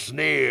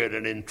ensnared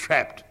and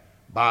entrapped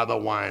by the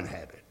wine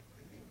habit.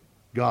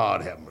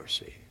 God have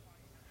mercy.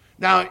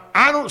 Now,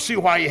 I don't see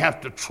why you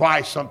have to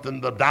try something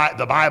the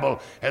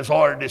Bible has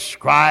already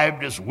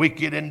described as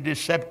wicked and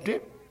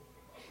deceptive.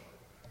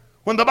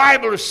 When the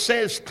Bible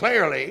says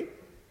clearly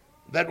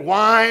that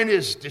wine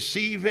is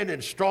deceiving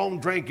and strong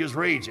drink is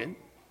raging,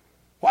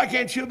 why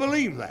can't you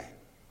believe that?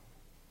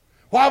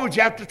 Why would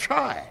you have to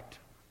try it?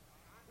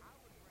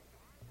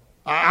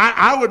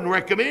 I wouldn't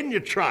recommend you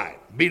try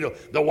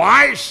it. The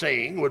wise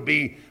saying would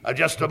be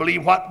just to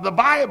believe what the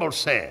Bible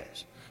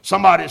says.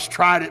 Somebody's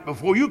tried it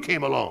before you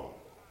came along.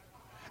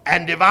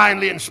 And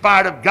divinely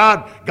inspired of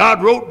God,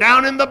 God wrote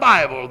down in the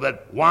Bible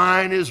that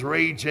wine is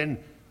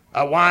raging,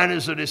 wine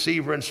is a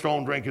deceiver and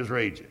strong drink is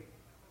raging.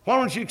 Why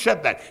don't you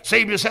accept that?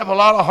 Save yourself a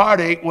lot of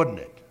heartache, wouldn't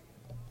it?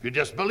 If you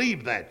just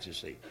believe that, you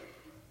see.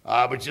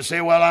 But you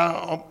say,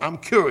 well, I'm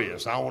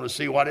curious. I want to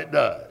see what it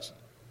does.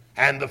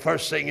 And the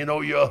first thing you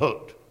know, you're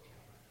hooked.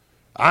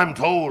 I'm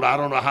told, I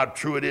don't know how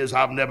true it is,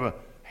 I've never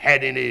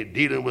had any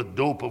dealing with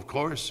dope, of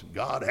course.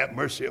 God have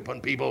mercy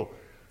upon people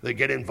that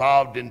get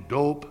involved in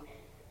dope.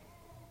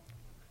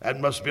 That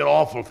must be an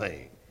awful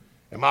thing.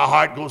 And my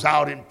heart goes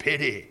out in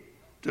pity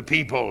to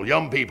people,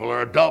 young people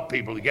or adult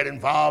people that get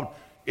involved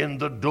in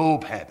the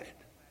dope habit.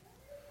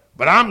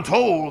 But I'm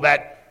told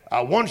that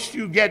once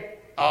you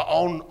get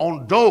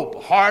on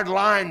dope,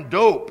 hardline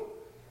dope,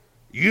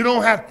 you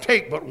don't have to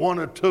take but one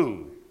or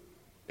two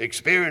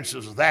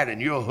experiences of that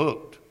and you're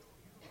hooked.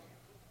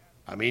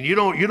 I mean, you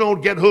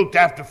don't get hooked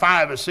after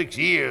 5 or 6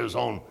 years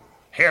on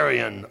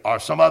heroin or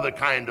some other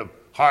kind of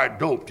hard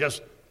dope.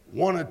 Just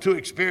one or two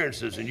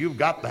experiences and you've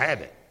got the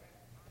habit.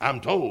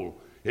 I'm told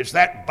it's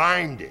that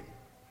binding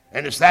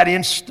and it's that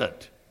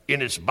instant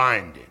in its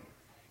binding.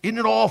 Isn't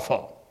it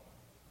awful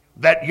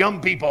that young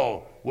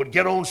people would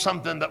get on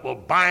something that will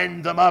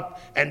bind them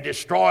up and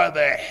destroy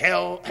their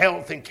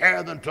health and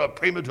carry them to a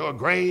premature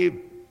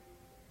grave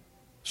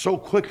so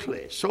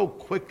quickly, so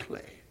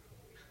quickly?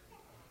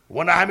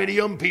 Wonder how many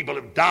young people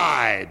have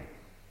died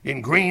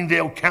in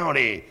Greenville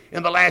County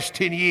in the last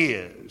 10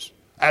 years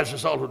as a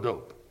result of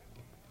dope.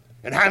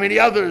 And how many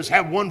others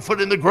have one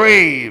foot in the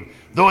grave,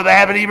 though they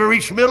haven't even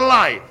reached middle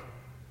life,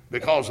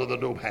 because of the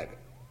dope habit.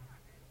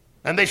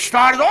 And they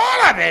started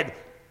all of it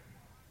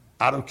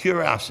out of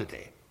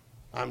curiosity.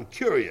 I'm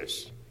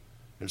curious.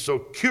 And so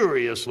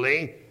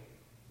curiously,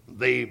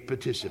 they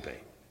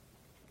participate.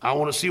 I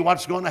want to see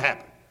what's going to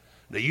happen.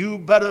 Now, you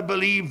better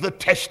believe the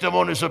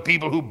testimonies of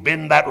people who've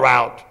been that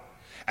route.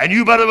 And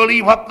you better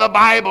believe what the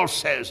Bible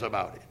says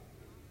about it.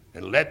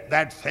 And let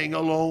that thing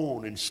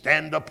alone and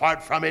stand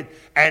apart from it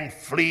and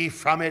flee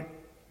from it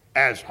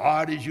as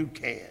hard as you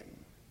can.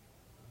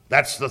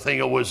 That's the thing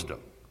of wisdom.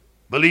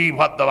 Believe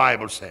what the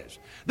Bible says.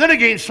 Then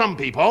again, some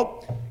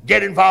people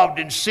get involved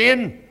in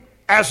sin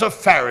as a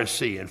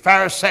Pharisee. And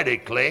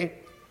pharisaically,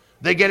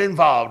 they get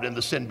involved in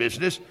the sin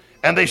business.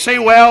 And they say,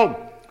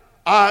 well,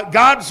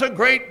 God's a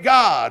great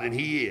God, and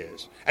He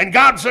is. And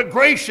God's a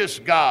gracious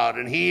God,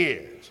 and He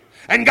is.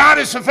 And God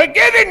is a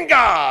forgiving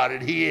God,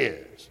 and He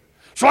is.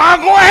 So I'll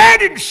go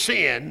ahead and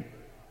sin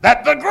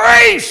that the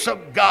grace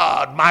of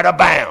God might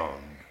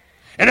abound.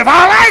 And if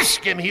I'll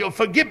ask Him, He'll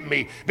forgive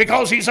me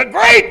because He's a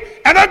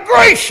great and a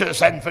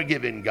gracious and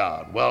forgiving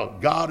God. Well,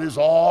 God is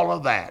all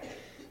of that,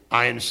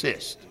 I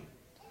insist.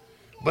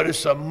 But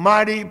it's a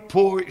mighty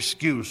poor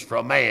excuse for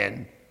a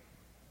man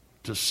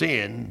to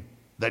sin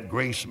that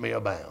grace may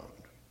abound.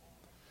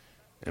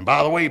 And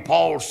by the way,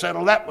 Paul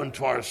settled that one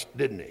for us,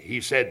 didn't he?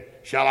 He said,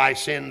 shall I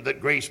sin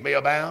that grace may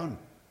abound?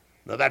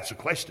 Now that's a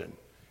question.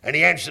 And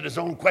he answered his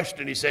own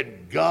question. He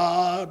said,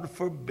 God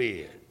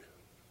forbid.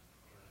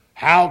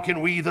 How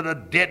can we that are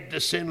dead to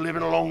sin live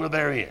any longer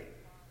therein?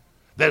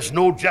 There's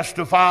no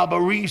justifiable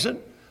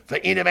reason for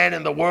any man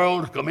in the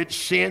world to commit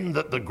sin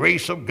that the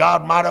grace of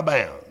God might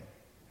abound.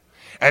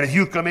 And if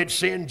you commit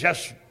sin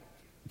just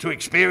to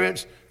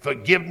experience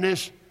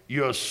forgiveness,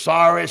 you're a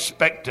sorry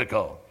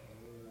spectacle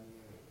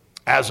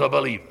as a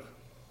believer.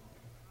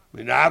 I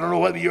mean, I don't know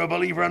whether you're a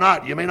believer or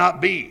not. You may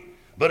not be.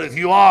 But if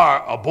you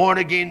are a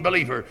born-again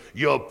believer,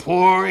 you're a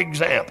poor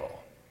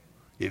example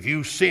if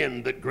you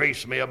sin that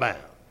grace may abound.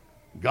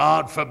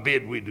 God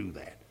forbid we do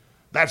that.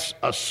 That's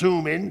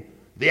assuming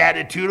the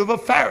attitude of a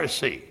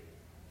Pharisee.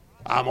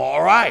 I'm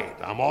all right.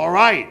 I'm all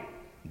right.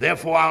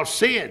 Therefore, I'll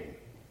sin.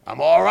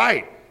 I'm all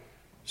right.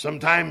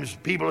 Sometimes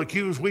people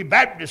accuse we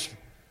Baptists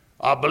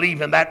of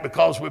believing that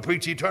because we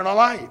preach eternal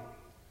life.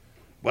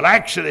 Well,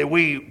 actually,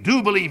 we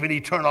do believe in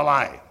eternal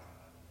life.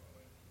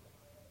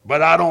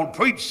 But I don't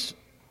preach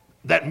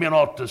that men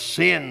ought to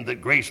sin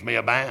that grace may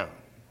abound.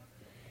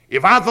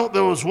 If I thought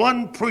there was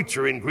one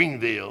preacher in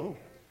Greenville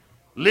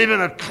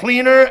living a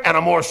cleaner and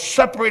a more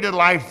separated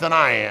life than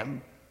I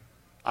am,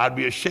 I'd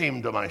be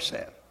ashamed of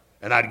myself.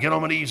 And I'd get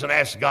on my knees and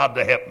ask God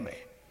to help me.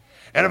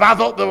 And if I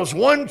thought there was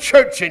one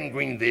church in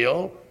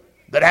Greenville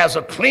that has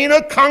a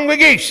cleaner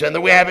congregation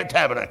than we have at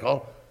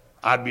Tabernacle,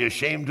 I'd be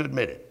ashamed to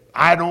admit it.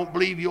 I don't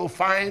believe you'll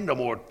find a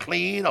more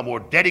clean, a more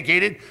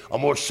dedicated, a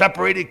more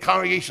separated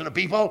congregation of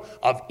people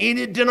of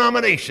any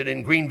denomination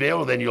in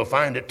Greenville than you'll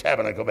find at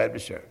Tabernacle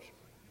Baptist Church.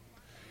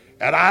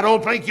 And I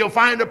don't think you'll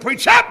find a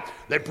preacher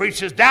that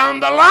preaches down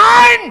the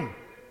line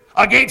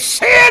against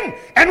sin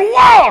and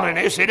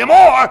worldliness any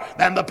more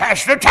than the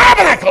pastor of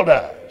Tabernacle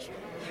does.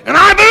 And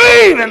I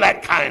believe in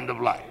that kind of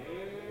life.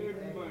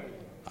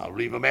 I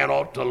believe a man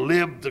ought to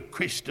live the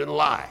Christian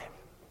life.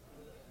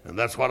 And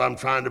that's what I'm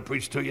trying to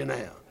preach to you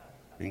now.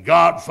 And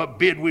God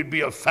forbid we'd be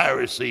a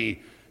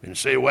Pharisee and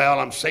say, well,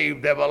 I'm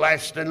saved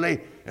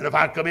everlastingly, and if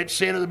I commit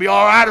sin, it'll be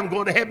all right. I'm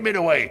going to heaven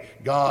anyway.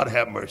 God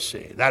have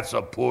mercy. That's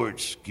a poor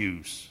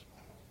excuse.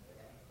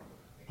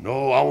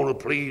 No, I want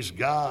to please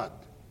God.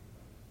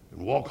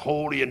 and walk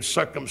holy and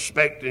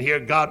circumspect and hear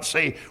God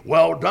say,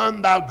 well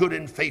done, thou good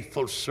and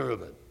faithful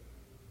servant.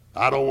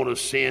 I don't want to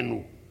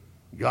sin.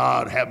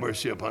 God, have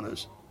mercy upon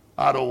us.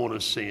 I don't want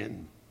to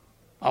sin.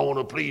 I want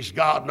to please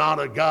God and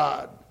honor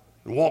God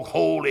and walk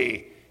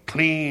holy,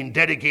 clean,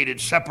 dedicated,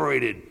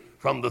 separated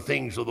from the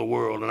things of the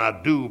world. And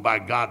I do by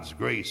God's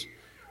grace,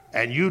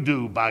 and you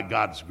do by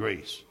God's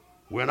grace.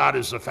 We're not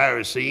as the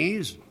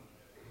Pharisees,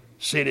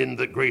 sinning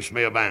that grace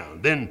may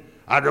abound. Then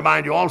I'd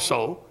remind you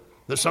also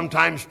that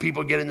sometimes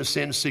people get into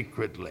sin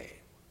secretly.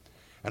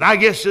 And I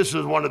guess this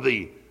is one of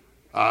the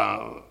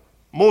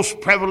most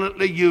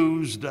prevalently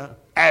used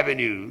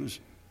avenues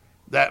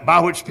by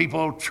which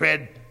people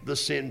tread the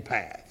sin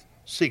path,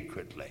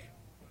 secretly.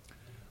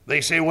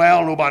 They say,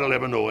 well, nobody will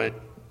ever know it.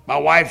 My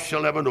wife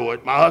shall never know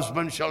it. My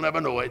husband shall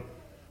never know it.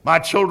 My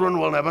children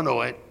will never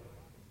know it.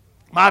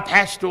 My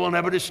pastor will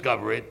never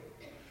discover it.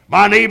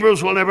 My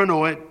neighbors will never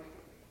know it.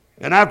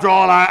 And after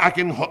all, I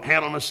can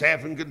handle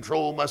myself and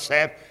control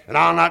myself, and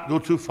I'll not go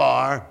too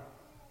far.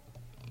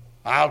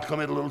 I'll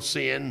commit a little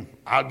sin.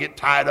 I'll get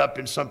tied up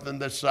in something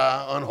that's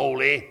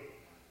unholy.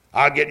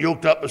 I'll get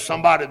yoked up with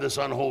somebody that's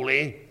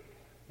unholy,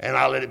 and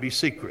I'll let it be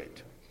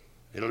secret.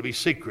 It'll be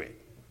secret.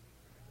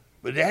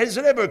 But has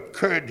it ever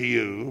occurred to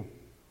you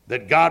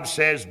that God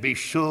says, be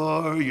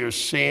sure your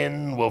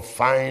sin will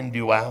find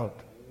you out?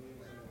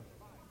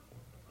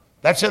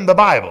 That's in the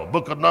Bible,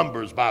 book of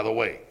Numbers, by the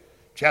way,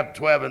 chapter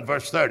 12 and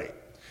verse 30.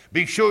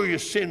 Be sure your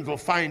sins will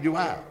find you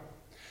out.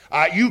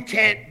 You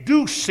can't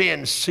do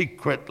sin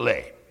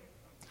secretly.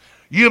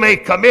 You may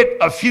commit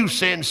a few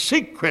sins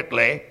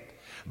secretly,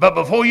 but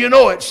before you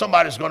know it,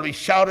 somebody's going to be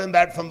shouting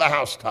that from the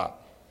housetop.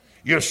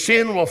 Your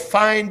sin will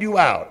find you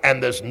out,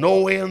 and there's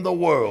no way in the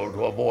world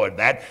to avoid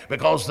that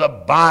because the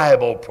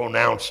Bible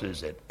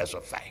pronounces it as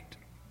a fact.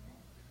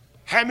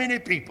 How many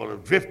people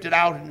have drifted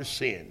out into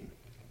sin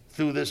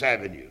through this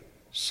avenue?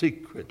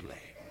 Secretly.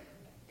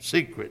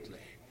 Secretly.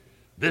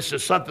 This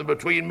is something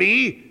between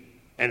me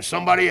and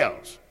somebody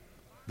else.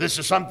 This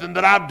is something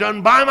that I've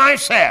done by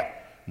myself.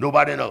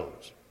 Nobody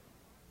knows.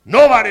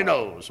 Nobody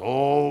knows.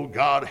 Oh,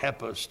 God,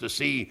 help us to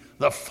see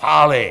the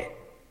folly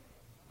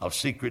of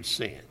secret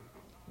sin.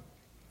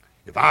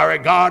 If I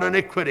regard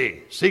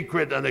iniquity,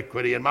 secret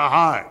iniquity in my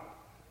heart,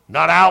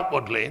 not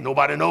outwardly,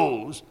 nobody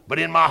knows, but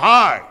in my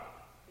heart,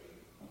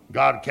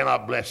 God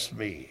cannot bless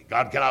me.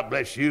 God cannot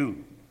bless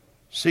you.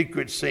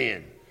 Secret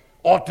sin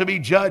ought to be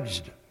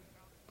judged,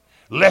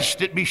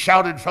 lest it be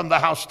shouted from the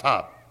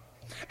housetop.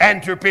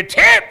 And to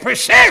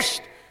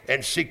persist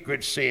in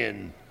secret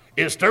sin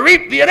is to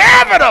reap the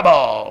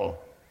inevitable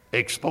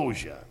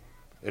exposure.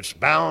 It's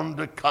bound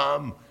to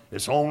come.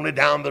 It's only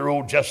down the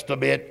road just a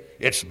bit.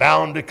 It's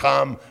bound to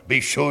come. Be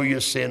sure your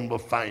sin will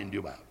find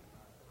you out.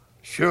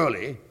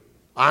 Surely,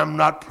 I'm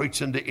not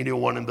preaching to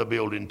anyone in the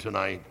building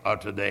tonight or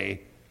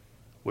today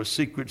with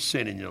secret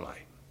sin in your life.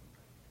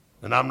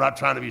 And I'm not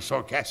trying to be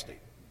sarcastic.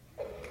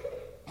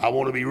 I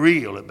want to be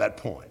real at that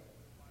point.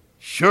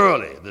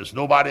 Surely there's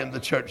nobody in the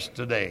church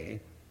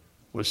today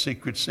with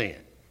secret sin.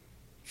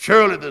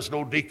 Surely there's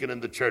no deacon in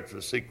the church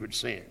with secret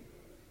sin.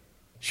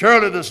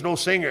 Surely there's no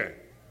singer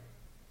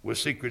with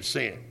secret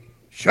sin.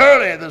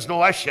 Surely there's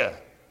no usher.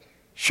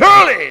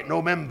 Surely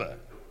no member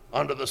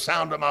under the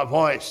sound of my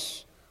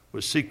voice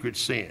with secret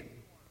sin.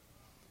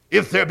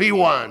 If there be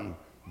one,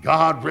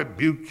 God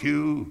rebuke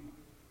you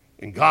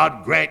and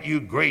God grant you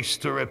grace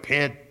to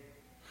repent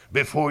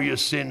before your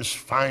sins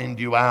find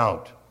you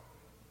out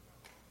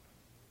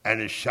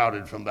and is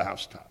shouted from the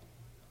housetop.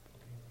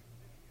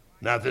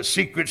 Now, if there's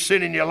secret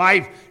sin in your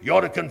life, you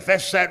ought to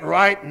confess that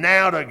right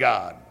now to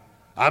God.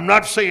 I'm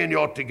not saying you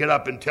ought to get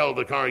up and tell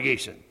the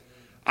congregation.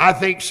 I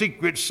think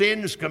secret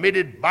sins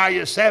committed by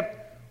yourself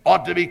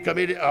ought to be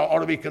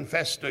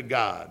confessed to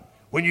God.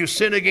 When you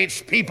sin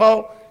against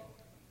people,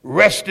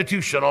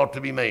 restitution ought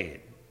to be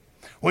made.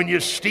 When you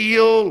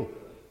steal,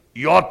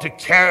 you ought to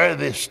carry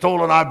the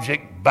stolen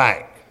object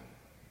back.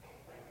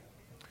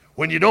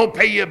 When you don't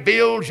pay your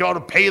bills, you ought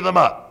to pay them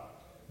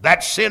up.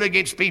 That's sin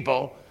against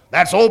people.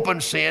 That's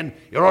open sin.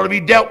 It ought to be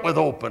dealt with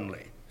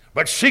openly.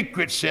 But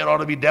secret sin ought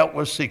to be dealt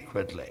with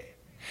secretly.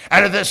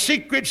 And if there's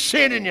secret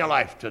sin in your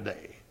life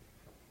today,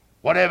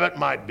 whatever it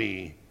might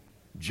be,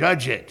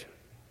 judge it.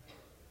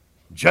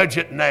 Judge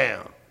it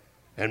now.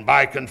 And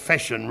by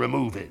confession,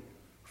 remove it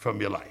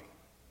from your life.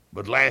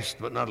 But last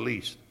but not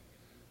least,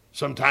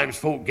 sometimes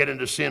folk get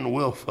into sin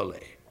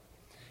willfully.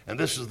 And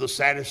this is the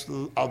saddest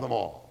of them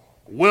all.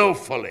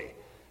 Willfully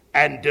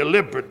and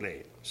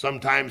deliberately,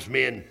 sometimes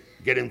men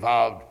get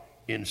involved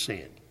in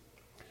sin.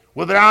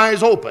 With their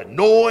eyes open,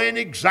 knowing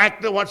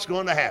exactly what's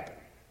going to happen.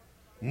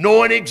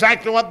 Knowing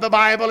exactly what the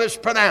Bible has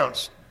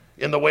pronounced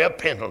in the way of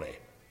penalty.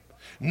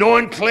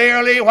 Knowing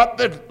clearly what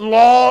the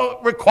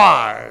law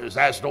requires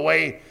as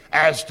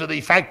to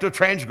the fact of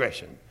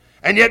transgression.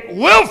 And yet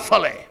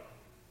willfully,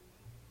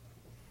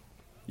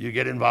 you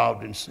get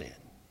involved in sin.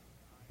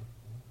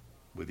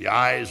 With your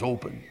eyes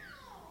open,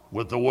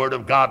 with the word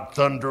of God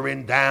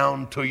thundering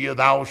down to you,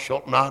 thou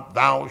shalt not,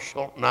 thou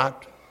shalt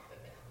not.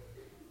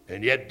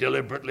 And yet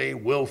deliberately,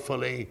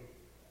 willfully,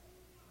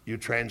 you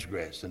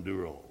transgress and do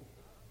wrong.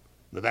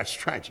 Now, that's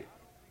tragic.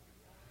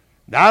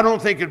 Now, I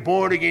don't think a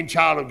born-again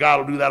child of God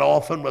will do that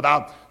often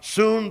without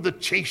soon the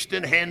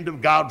chastening hand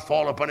of God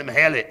fall upon him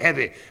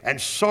heavy and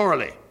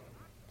sorely.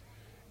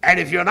 And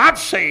if you're not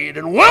saved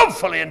and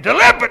willfully and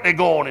deliberately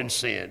go on in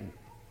sin,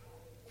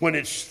 when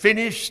it's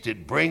finished,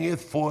 it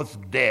bringeth forth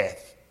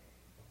death.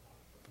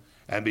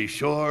 And be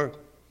sure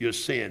your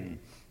sin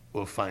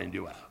will find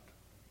you out.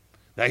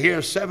 Now, here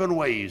are 7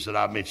 ways that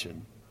I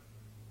mentioned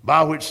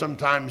by which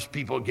sometimes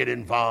people get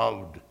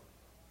involved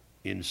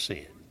in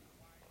sin.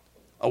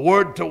 A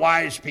word to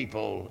wise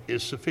people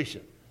is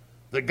sufficient.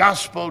 The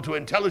gospel to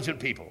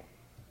intelligent people,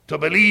 to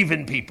believe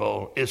in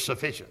people, is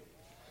sufficient.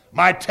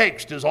 My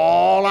text is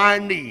all I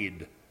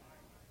need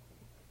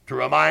to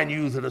remind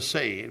you that are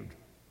saved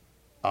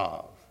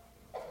of.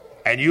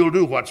 And you'll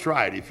do what's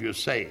right if you're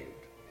saved.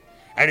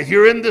 And if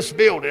you're in this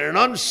building and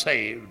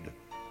unsaved,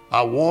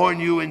 I warn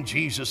you in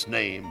Jesus'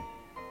 name,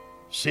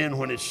 sin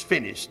when it's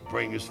finished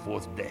brings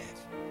forth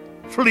death.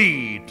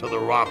 Flee to the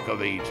rock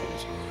of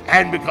ages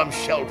and become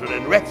sheltered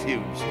and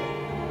refuged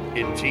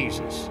in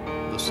Jesus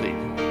the Savior.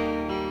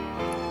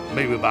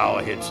 May we bow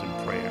our heads in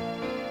prayer.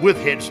 With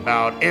heads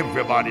bowed,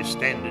 everybody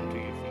standing to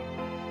your feet.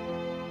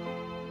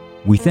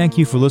 We thank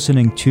you for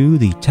listening to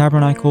the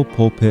Tabernacle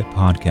Pulpit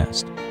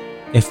Podcast.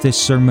 If this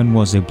sermon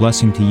was a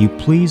blessing to you,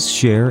 please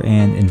share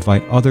and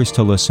invite others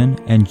to listen,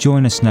 and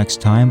join us next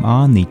time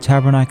on the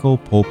Tabernacle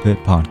Pulpit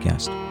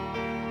Podcast.